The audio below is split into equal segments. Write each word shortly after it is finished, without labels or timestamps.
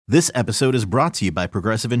This episode is brought to you by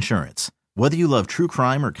Progressive Insurance. Whether you love true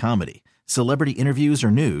crime or comedy, celebrity interviews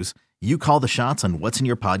or news, you call the shots on what's in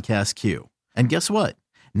your podcast queue. And guess what?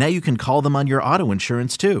 Now you can call them on your auto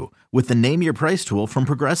insurance too with the Name Your Price tool from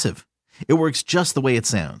Progressive. It works just the way it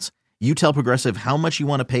sounds. You tell Progressive how much you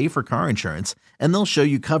want to pay for car insurance, and they'll show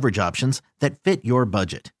you coverage options that fit your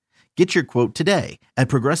budget. Get your quote today at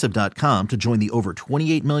Progressive.com to join the over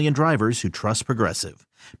 28 million drivers who trust Progressive.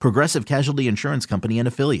 Progressive Casualty Insurance Company and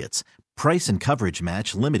Affiliates. Price and coverage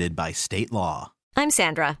match limited by state law. I'm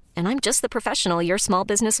Sandra, and I'm just the professional your small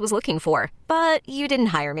business was looking for. But you didn't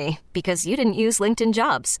hire me because you didn't use LinkedIn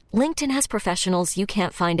Jobs. LinkedIn has professionals you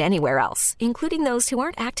can't find anywhere else, including those who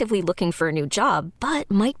aren't actively looking for a new job, but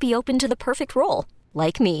might be open to the perfect role,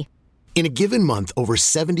 like me. In a given month, over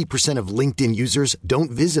 70% of LinkedIn users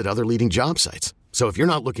don't visit other leading job sites. So if you're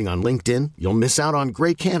not looking on LinkedIn, you'll miss out on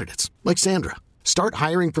great candidates like Sandra. Start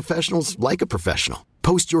hiring professionals like a professional.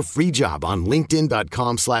 Post your free job on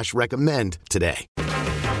linkedin.com/recommend today.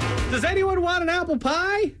 Does anyone want an apple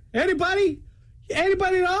pie? Anybody?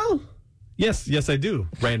 Anybody at all? Yes, I do.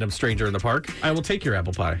 Random stranger in the park. I will take your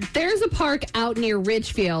apple pie. There's a park out near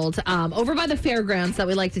Ridgefield, over by the fairgrounds that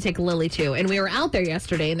we like to take Lily to. And we were out there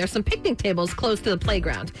yesterday, and there's some picnic tables close to the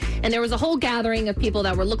playground. And there was a whole gathering of people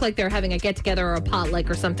that looked like they were having a get-together or a potluck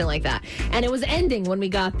or something like that. And it was ending when we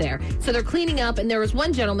got there. So they're cleaning up, and there was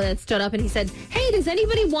one gentleman that stood up, and he said, "Hey, does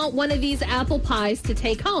anybody want one of these apple pies to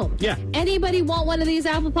take home?" Yeah. Anybody want one of these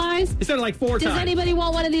apple pies? He said it like 4 times. Does anybody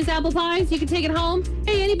want one of these apple pies? You can take it home.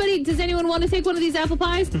 Hey, anybody, does anyone want to take one of these apple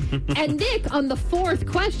pies? And Nick, on the fourth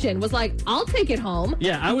question, was like, "I'll take it home."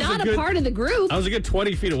 Yeah, I was not a part of the group. I was a good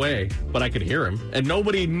 20 feet away, but I could hear him, and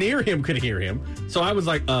nobody near him could hear him. So I was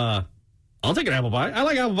like, I'll take an apple pie. I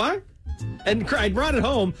like apple pie. And I brought it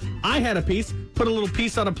home. I had a piece, put a little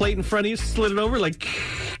piece on a plate in front of you, slid it over, like...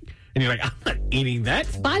 And you're like, I'm not eating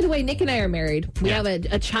that. By the way, Nick and I are married. We have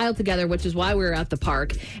a child together, which is why we were at the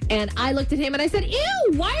park. And I looked at him and I said,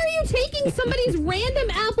 "Ew, why are you taking somebody's random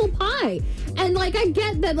apple pie?" And, like, I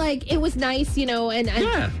get that, like, it was nice, you know, and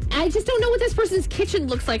I just don't know what this person's kitchen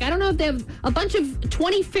looks like. I don't know if they have a bunch of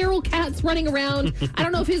 20 feral cats running around. I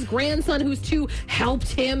don't know if his grandson, who's 2, helped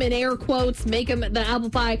him, in air quotes, make him the apple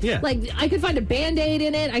pie. Yeah. Like, I could find a Band-Aid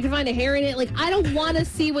in it. I could find a hair in it. Like, I don't want to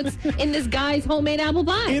see what's in this guy's homemade apple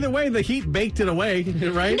pie. Either way, the heat baked it away,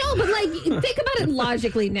 right? No, but, like, think about it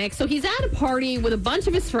logically, Nick. So he's at a party with a bunch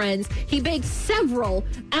of his friends. He baked several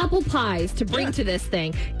apple pies to bring to this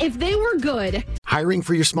thing. If they were good... Hiring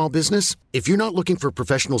for your small business? If you're not looking for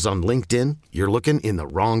professionals on LinkedIn, you're looking in the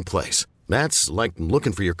wrong place. That's like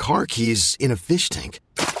looking for your car keys in a fish tank.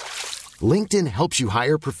 LinkedIn helps you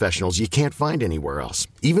hire professionals you can't find anywhere else,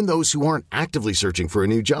 even those who aren't actively searching for a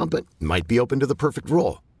new job but might be open to the perfect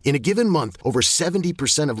role. In a given month, over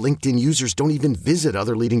 70% of LinkedIn users don't even visit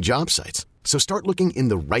other leading job sites. So start looking in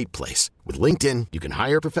the right place. With LinkedIn, you can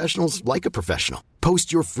hire professionals like a professional.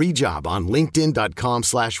 Post your free job on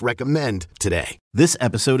linkedin.com/recommend today. This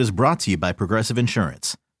episode is brought to you by Progressive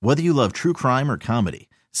Insurance. Whether you love true crime or comedy,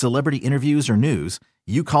 celebrity interviews or news,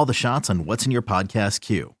 you call the shots on what's in your podcast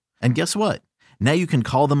queue. And guess what? Now you can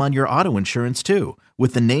call them on your auto insurance too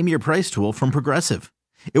with the Name Your Price tool from Progressive.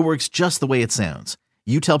 It works just the way it sounds.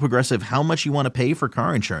 You tell Progressive how much you want to pay for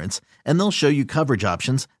car insurance, and they'll show you coverage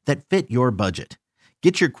options that fit your budget.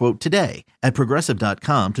 Get your quote today at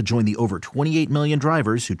Progressive.com to join the over 28 million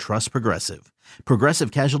drivers who trust Progressive. Progressive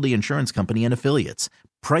Casualty Insurance Company and Affiliates.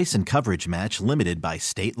 Price and coverage match limited by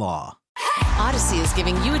state law. Odyssey is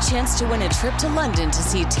giving you a chance to win a trip to London to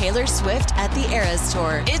see Taylor Swift at the Eras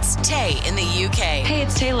Tour. It's Tay in the UK. Hey,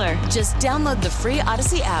 it's Taylor. Just download the free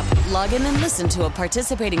Odyssey app, log in and listen to a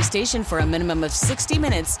participating station for a minimum of 60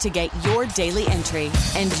 minutes to get your daily entry.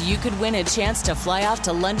 And you could win a chance to fly off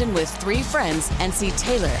to London with 3 friends and see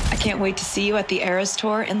Taylor. I can't wait to see you at the Eras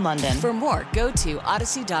Tour in London. For more, go to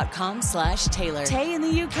odyssey.com/Taylor. Tay in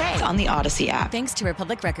the UK. It's on the Odyssey app. Thanks to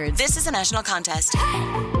Republic Records. This is a national contest.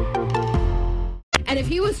 And if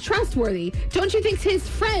he was trustworthy, don't you think his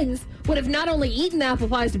friends would have not only eaten apple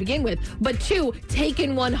pies to begin with, but 2,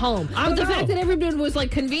 taken one home? But the fact that everyone was, like,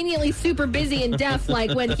 conveniently super busy and deaf,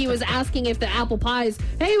 like when he was asking if the apple pies,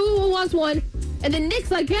 "Hey, who wants one?" And then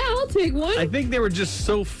Nick's like, "Yeah, I'll take one." I think they were just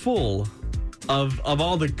so full of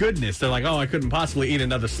all the goodness. They're like, "Oh, I couldn't possibly eat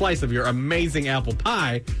another slice of your amazing apple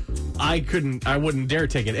pie. I wouldn't dare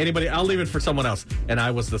take it. Anybody, I'll leave it for someone else. And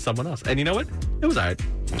I was the someone else. And you know what? It was all right.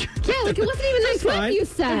 Yeah, like it wasn't even nice what you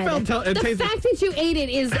said. The fact that you ate it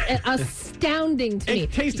is astounding to me.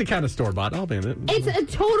 It tasted kind of store-bought. I'll be in it. It's a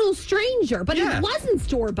total stranger, but it wasn't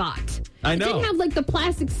store-bought. I know. It didn't have like the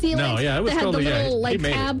plastic sealing. No, yeah, it was that had totally, the little like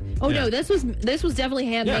tab. It. Oh no, this was definitely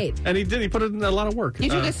handmade. Yeah, and he put it in a lot of work. You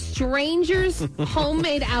took a stranger's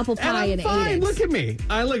homemade apple pie and fine. ate it. Look at me.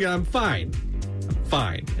 I'm fine.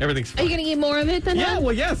 Fine. Everything's fine. Are you going to eat more of it then? Yeah,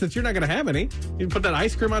 well, yeah, since you're not going to have any. You can put that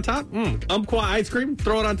ice cream on top. Umpqua ice cream.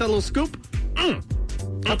 Throw it on that little scoop.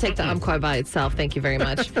 I'll take the umpqua by itself. Thank you very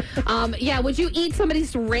much. Would you eat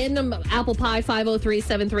somebody's random apple pie?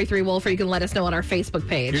 503-733-WOLF, or you can let us know on our Facebook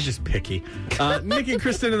page. You're just picky. Nick and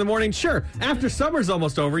Kristen in the morning. Sure. After summer's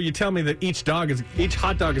almost over, you tell me that each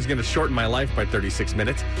hot dog is going to shorten my life by 36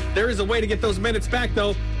 minutes. There is a way to get those minutes back,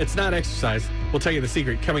 though. It's not exercise. We'll tell you the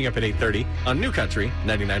secret coming up at 8:30 on New Country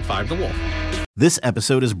 99.5 The Wolf. This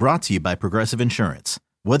episode is brought to you by Progressive Insurance.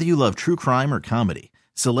 Whether you love true crime or comedy,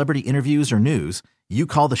 celebrity interviews or news, you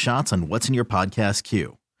call the shots on what's in your podcast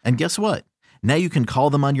queue. And guess what? Now you can call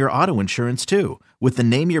them on your auto insurance too with the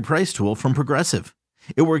Name Your Price tool from Progressive.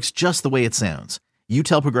 It works just the way it sounds. You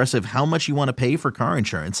tell Progressive how much you want to pay for car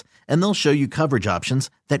insurance, and they'll show you coverage options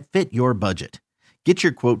that fit your budget. Get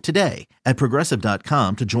your quote today at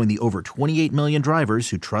Progressive.com to join the over 28 million drivers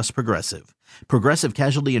who trust Progressive. Progressive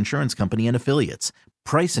Casualty Insurance Company and Affiliates.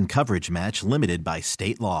 Price and coverage match limited by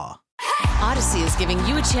state law. Odyssey is giving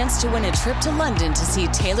you a chance to win a trip to London to see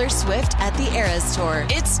Taylor Swift at the Eras Tour.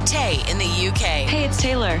 It's Tay in the UK. Hey, it's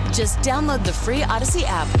Taylor. Just download the free Odyssey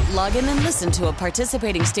app, log in and listen to a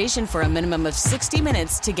participating station for a minimum of 60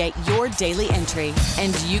 minutes to get your daily entry.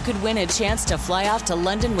 And you could win a chance to fly off to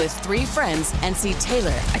London with 3 friends and see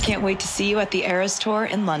Taylor. I can't wait to see you at the Eras Tour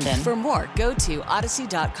in London. For more, go to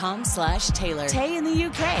odyssey.com/Taylor. Tay in the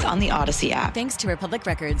UK. It's on the Odyssey app. Thanks to Republic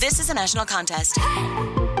Records. This is a national contest.